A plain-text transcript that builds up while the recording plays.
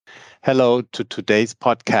Hello to today's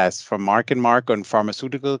podcast from Marc and Marc on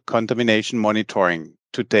pharmaceutical contamination monitoring.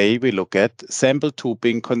 Today we look at sample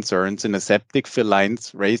tubing concerns in aseptic fill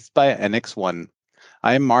lines raised by Annex 1.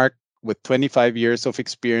 I am Marc with 25 years of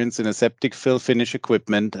experience in aseptic fill finish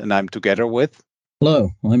equipment, and I'm together with... Hello,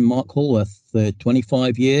 I'm Marc Hallworth,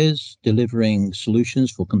 25 years delivering solutions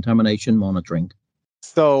for contamination monitoring.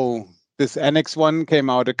 So this Annex 1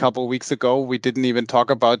 came out a couple of weeks ago. We didn't even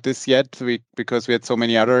talk about this yet because we had so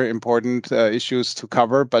many other important issues to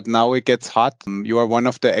cover, but now it gets hot. You are one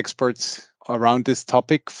of the experts around this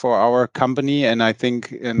topic for our company, and I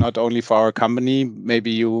think not only for our company,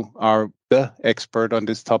 maybe you are the expert on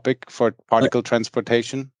this topic for particle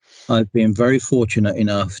transportation. I've been very fortunate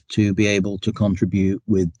enough to be able to contribute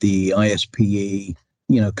with the ISPE,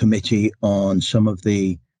 committee on some of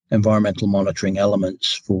the environmental monitoring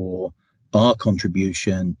elements for our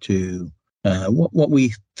contribution to what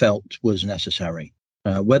we felt was necessary.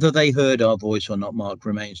 Whether they heard our voice or not, Marc,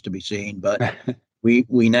 remains to be seen. But we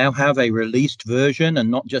now have a released version and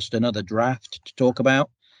not just another draft to talk about.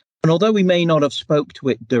 And although we may not have spoke to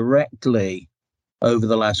it directly over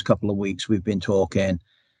the last couple of weeks, we've been talking.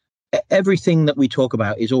 Everything that we talk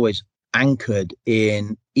about is always anchored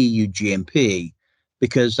in EU GMP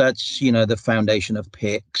because that's, the foundation of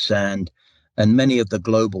PICS and many of the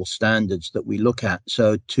global standards that we look at.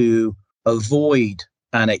 So to avoid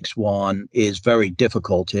Annex 1 is very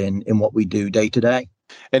difficult in what we do day to day.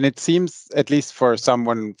 And it seems, at least for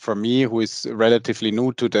someone, for me, who is relatively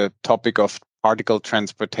new to the topic of particle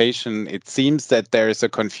transportation, it seems that there is a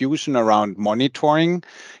confusion around monitoring,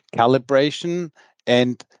 calibration,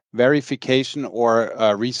 and verification or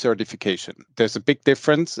recertification. There's a big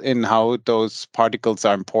difference in how those particles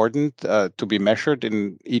are important to be measured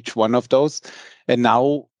in each one of those. And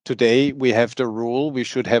now, today, we have the rule we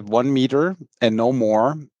should have 1 meter and no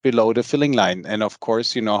more below the filling line. And of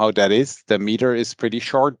course, you know how that is. The meter is pretty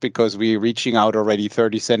short because we're reaching out already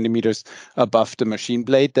 30 centimeters above the machine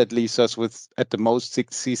blade. That leaves us with, at the most,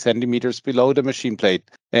 60 centimeters below the machine blade.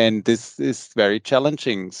 And this is very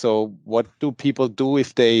challenging. So what do people do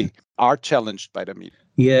if they are challenged by the meter?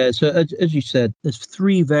 Yeah, so as you said, there's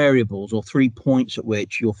 3 variables or 3 points at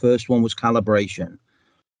which your first one was calibration.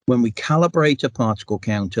 When we calibrate a particle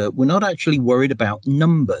counter, we're not actually worried about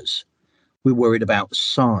numbers. We're worried about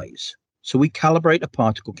size. So we calibrate a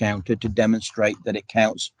particle counter to demonstrate that it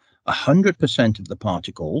counts 100% of the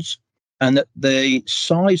particles and that the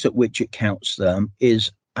size at which it counts them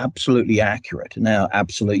is absolutely accurate. Now,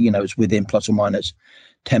 absolutely, it's within plus or minus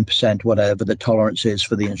 10%, whatever the tolerance is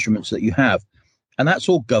for the instruments that you have. And that's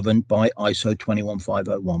all governed by ISO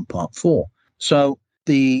 21501 Part 4. So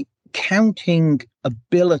the counting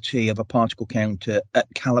ability of a particle counter at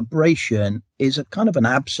calibration is a kind of an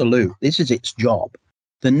absolute. This is its job.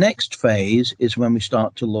 The next phase is when we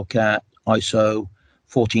start to look at ISO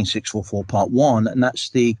 14644 Part 1, and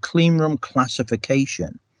that's the clean room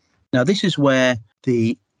classification. Now, this is where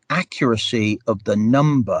the accuracy of the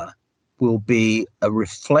number will be a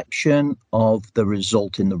reflection of the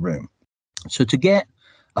result in the room. So to get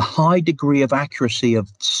a high degree of accuracy of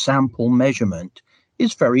sample measurement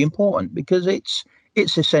is very important because it's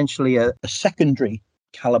essentially a secondary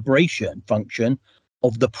calibration function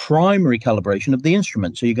of the primary calibration of the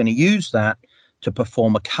instrument. So you're going to use that to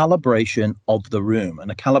perform a calibration of the room. And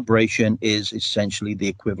a calibration is essentially the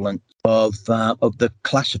equivalent of the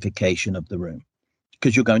classification of the room,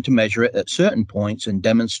 because you're going to measure it at certain points and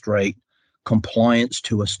demonstrate compliance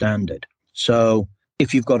to a standard. So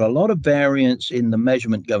if you've got a lot of variance in the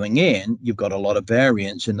measurement going in, you've got a lot of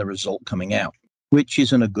variance in the result coming out, which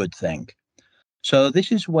isn't a good thing. So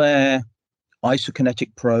this is where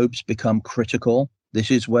isokinetic probes become critical. This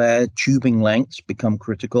is where tubing lengths become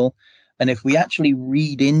critical. And if we actually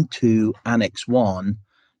read into Annex 1,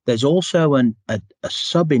 there's also a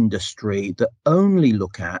sub-industry that only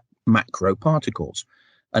look at macro particles.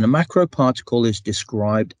 And a macro particle is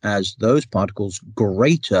described as those particles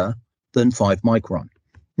greater than 5 micron.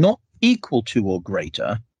 Not equal to or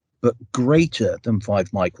greater, but greater than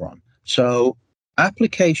 5 micron. So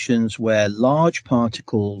applications where large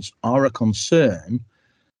particles are a concern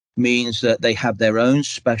means that they have their own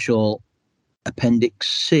special Appendix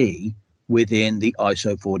C within the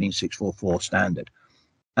ISO 14644 standard.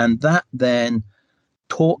 And that then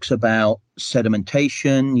talks about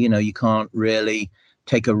sedimentation. You can't really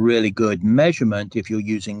take a really good measurement if you're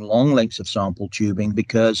using long lengths of sample tubing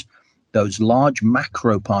because those large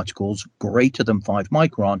macro particles greater than 5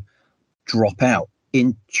 micron drop out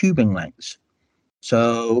in tubing lengths.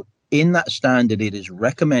 So in that standard, it is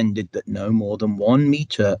recommended that no more than 1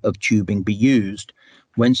 meter of tubing be used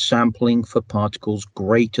when sampling for particles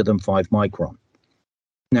greater than 5 micron.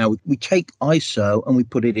 Now, we take ISO and we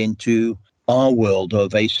put it into our world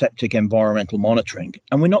of aseptic environmental monitoring.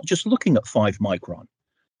 And we're not just looking at 5 micron.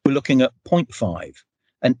 We're looking at 0.5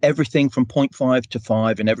 and everything from 0.5 to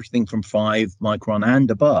 5 and everything from 5 micron and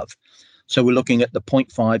above. So we're looking at the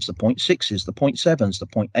 0.5s, the 0.6s, the 0.7s, the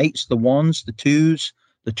 0.8s, the 1s, the 2s,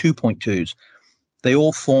 the 2.2s. They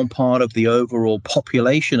all form part of the overall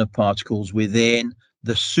population of particles within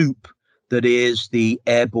the soup that is the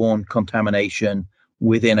airborne contamination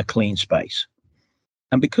within a clean space.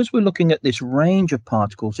 And because we're looking at this range of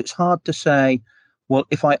particles, it's hard to say, well,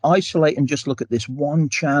 if I isolate and just look at this one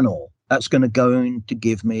channel, that's going to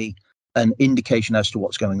give me an indication as to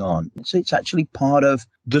what's going on. So it's actually part of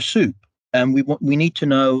the soup. And we need to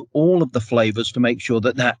know all of the flavors to make sure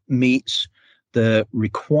that that meets the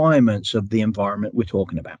requirements of the environment we're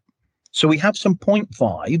talking about. So we have some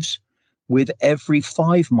 0.5s with every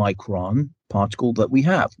 5 micron particle that we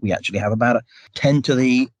have. We actually have about a 10 to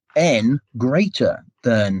the n greater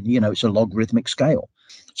than, it's a logarithmic scale.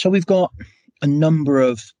 So we've got a number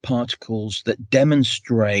of particles that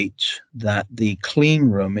demonstrate that the clean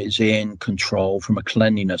room is in control from a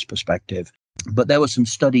cleanliness perspective. But there were some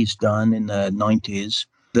studies done in the 90s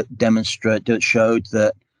that showed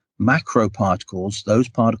that macro particles, those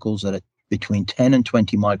particles that are between 10 and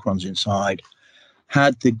 20 microns inside,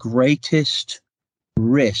 had the greatest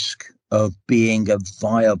risk of being a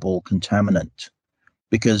viable contaminant,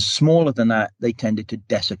 because smaller than that, they tended to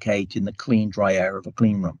desiccate in the clean, dry air of a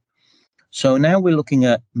clean room. So now we're looking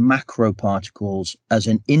at macro particles as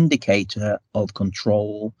an indicator of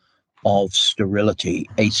control of sterility,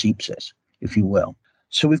 asepsis, if you will.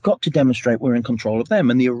 So we've got to demonstrate we're in control of them.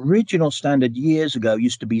 And the original standard years ago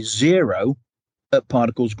used to be 0 at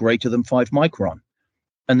particles greater than 5 micron.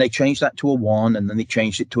 And they changed that to a 1, and then they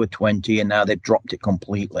changed it to a 20, and now they've dropped it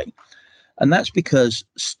completely. And that's because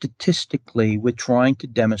statistically, we're trying to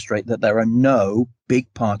demonstrate that there are no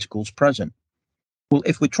big particles present. Well,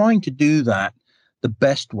 if we're trying to do that, the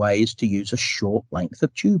best way is to use a short length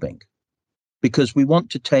of tubing, because we want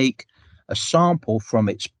to take a sample from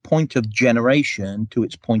its point of generation to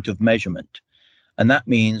its point of measurement. And that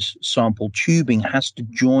means sample tubing has to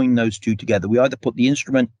join those two together. We either put the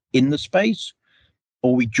instrument in the space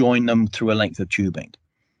or we join them through a length of tubing.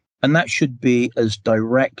 And that should be as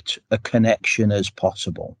direct a connection as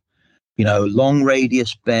possible. Long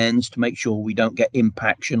radius bends to make sure we don't get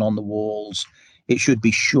impaction on the walls. It should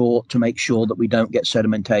be short to make sure that we don't get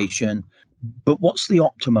sedimentation. But what's the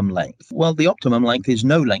optimum length? Well, the optimum length is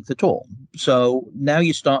no length at all. So now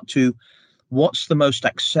you start to, what's the most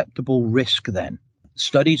acceptable risk then?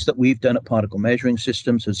 Studies that we've done at Particle Measuring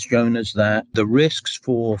Systems has shown us that the risks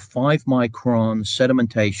for 5 micron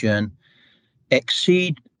sedimentation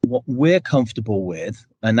exceed what we're comfortable with.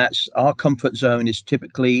 And that's our comfort zone is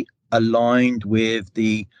typically aligned with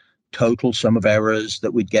the total sum of errors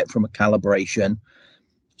that we'd get from a calibration.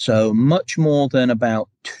 So much more than about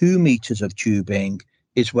 2 meters of tubing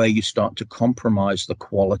is where you start to compromise the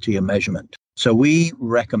quality of measurement. So we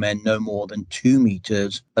recommend no more than 2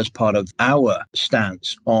 meters as part of our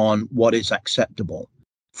stance on what is acceptable.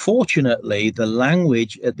 Fortunately, the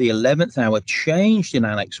language at the 11th hour changed in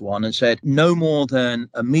Annex 1 and said no more than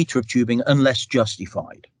a meter of tubing unless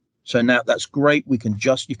justified. So now that's great. We can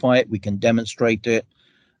justify it. We can demonstrate it.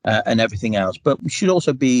 And everything else. But we should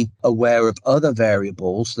also be aware of other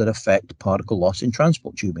variables that affect particle loss in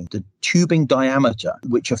transport tubing. The tubing diameter,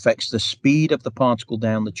 which affects the speed of the particle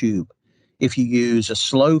down the tube. If you use a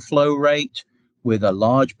slow flow rate with a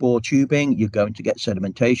large bore tubing, you're going to get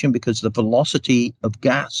sedimentation because the velocity of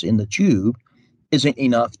gas in the tube isn't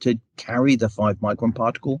enough to carry the 5 micron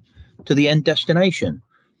particle to the end destination.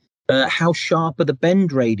 How sharp are the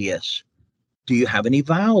bend radius? Do you have any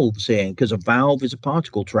valves in? Because a valve is a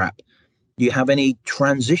particle trap. Do you have any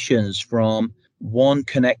transitions from one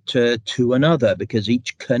connector to another? Because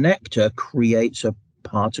each connector creates a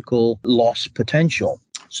particle loss potential.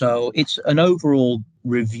 So it's an overall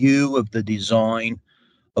review of the design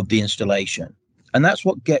of the installation. And that's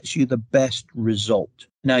what gets you the best result.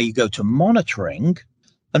 Now you go to monitoring,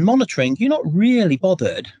 and monitoring, you're not really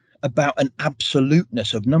bothered about an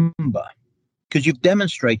absoluteness of number, because you've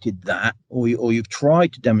demonstrated that, or you've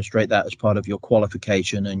tried to demonstrate that as part of your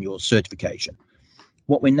qualification and your certification.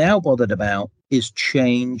 What we're now bothered about is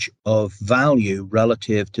change of value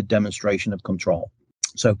relative to demonstration of control.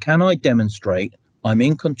 So can I demonstrate I'm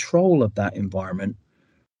in control of that environment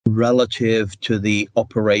relative to the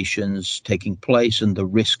operations taking place and the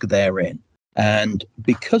risk therein? And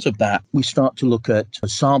because of that, we start to look at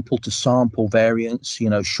sample to sample variance,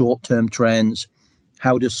 short-term trends.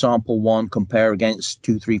 How does sample 1 compare against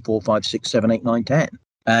 2, 3, 4, 5, 6, 7, 8, 9, 10?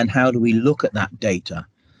 And how do we look at that data?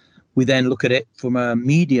 We then look at it from a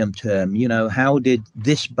medium term. How did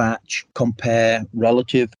this batch compare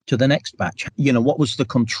relative to the next batch? What was the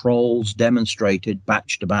controls demonstrated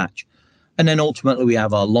batch to batch? And then ultimately we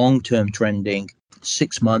have our long-term trending,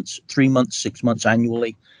 6 months, 3 months, 6 months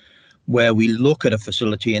annually, where we look at a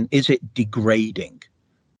facility and is it degrading?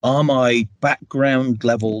 Are my background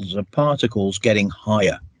levels of particles getting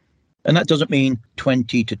higher? And that doesn't mean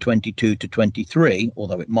 20 to 22 to 23,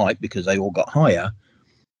 although it might because they all got higher.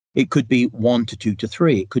 It could be 1 to 2 to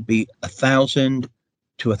 3. It could be 1,000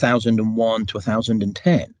 to 1,001 to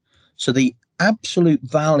 1,010. So the absolute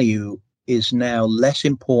value is now less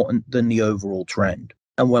important than the overall trend.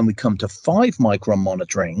 And when we come to 5 micron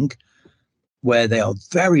monitoring, where they are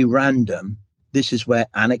very random, this is where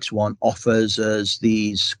Annex 1 offers us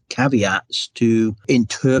these caveats to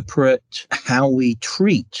interpret how we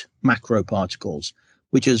treat macroparticles,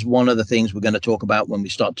 which is one of the things we're going to talk about when we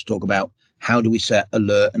start to talk about how do we set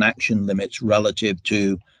alert and action limits relative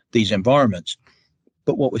to these environments.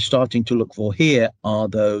 But what we're starting to look for here are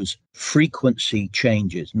those frequency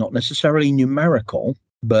changes, not necessarily numerical,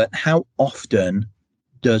 but how often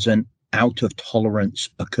does an out of tolerance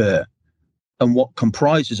occur? And what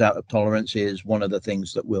comprises out of tolerance is one of the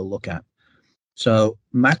things that we'll look at. So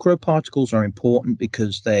macroparticles are important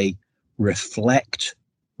because they reflect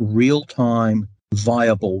real-time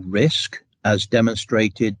viable risk, as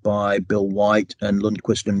demonstrated by Bill White and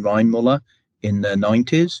Lundquist and Reinmuller in the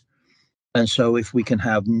 90s. And so if we can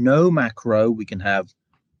have no macro, we can have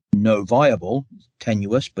no viable,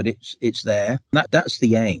 tenuous, but it's there. That's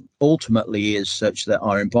the aim. Ultimately is such that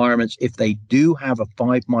our environments, if they do have a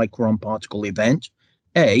 5 micron particle event,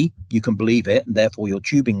 you can believe it, and therefore your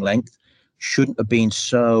tubing length shouldn't have been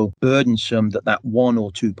so burdensome that 1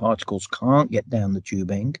 or 2 particles can't get down the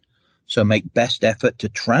tubing. So make best effort to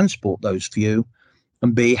transport those few.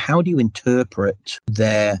 And B, how do you interpret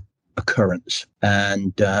their occurrence?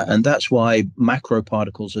 And that's why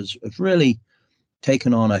macroparticles have really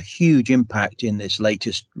taken on a huge impact in this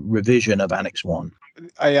latest revision of Annex 1.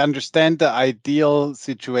 I understand the ideal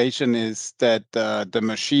situation is that the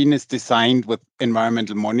machine is designed with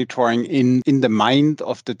environmental monitoring in the mind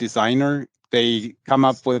of the designer. They come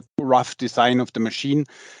up with rough design of the machine.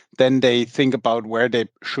 Then they think about where they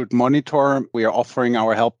should monitor. We are offering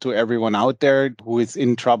our help to everyone out there who is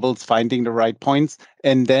in troubles finding the right points.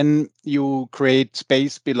 And then you create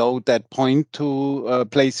space below that point to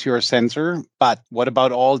place your sensor. But what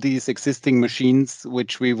about all these existing machines,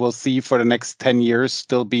 which we will see for the next 10 years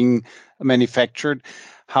still being manufactured?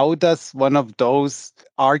 How does one of those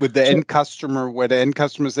argue with the end customer, where the end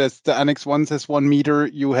customer says the Annex 1 says 1 meter,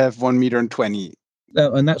 you have 1 meter and 20?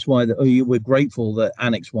 And that's why we're grateful that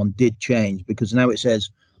Annex 1 did change, because now it says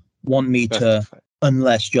 1 meter justified,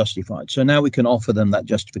 unless justified. So now we can offer them that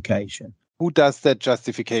justification. Who does that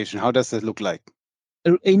justification? How does it look like?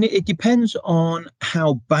 It depends on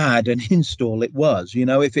how bad an install it was.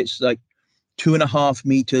 If it's like 2.5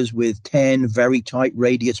 meters with 10 very tight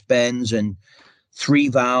radius bends and 3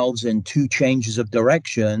 valves and 2 changes of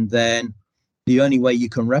direction, then the only way you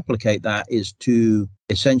can replicate that is to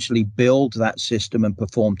essentially build that system and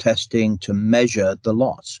perform testing to measure the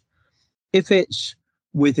loss. If it's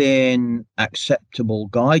within acceptable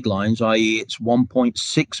guidelines, i.e. it's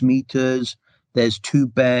 1.6 meters, there's 2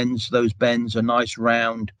 bends, those bends are nice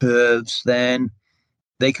round curves, then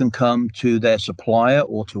they can come to their supplier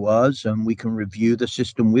or to us and we can review the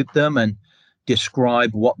system with them and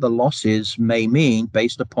describe what the losses may mean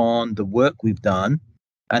based upon the work we've done.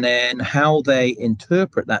 And then how they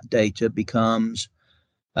interpret that data becomes,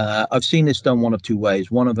 I've seen this done one of 2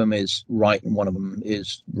 ways. One of them is right and one of them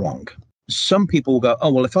is wrong. Some people will go,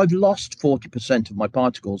 oh, well, if I've lost 40% of my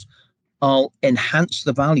particles, I'll enhance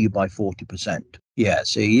the value by 40%. Yeah,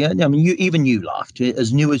 see, I mean, you laughed,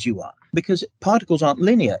 as new as you are, because particles aren't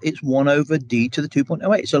linear. It's 1 over d to the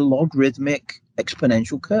 2.08. It's a logarithmic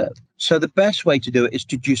exponential curve. So the best way to do it is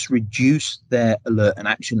to just reduce their alert and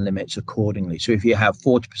action limits accordingly. So if you have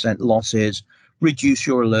 40% losses, reduce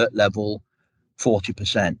your alert level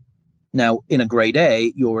 40%. Now, in a grade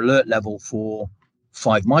A, your alert level for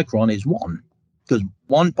 5 micron is 1, because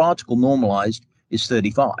 1 particle normalized is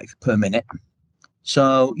 35 per minute.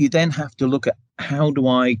 So you then have to look at how do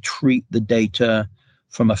I treat the data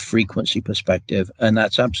from a frequency perspective? And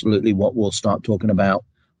that's absolutely what we'll start talking about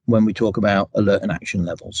when we talk about alert and action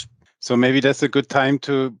levels. So maybe that's a good time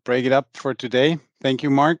to break it up for today. Thank you,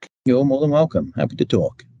 Marc. You're more than welcome. Happy to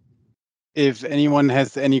talk. If anyone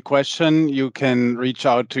has any question, you can reach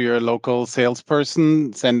out to your local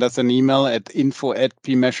salesperson, send us an email at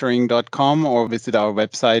info@pmeasuring.com or visit our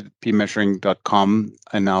website, pmeasuring.com,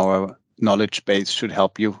 and our knowledge base should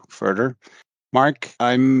help you further. Mark,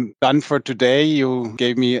 I'm done for today. You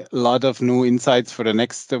gave me a lot of new insights for the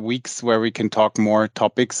next weeks where we can talk more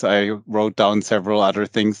topics. I wrote down several other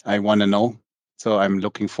things I want to know. So I'm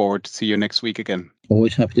looking forward to see you next week again.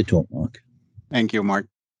 Always happy to talk, Mark. Thank you, Mark.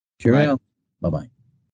 Cheerio. Bye-bye.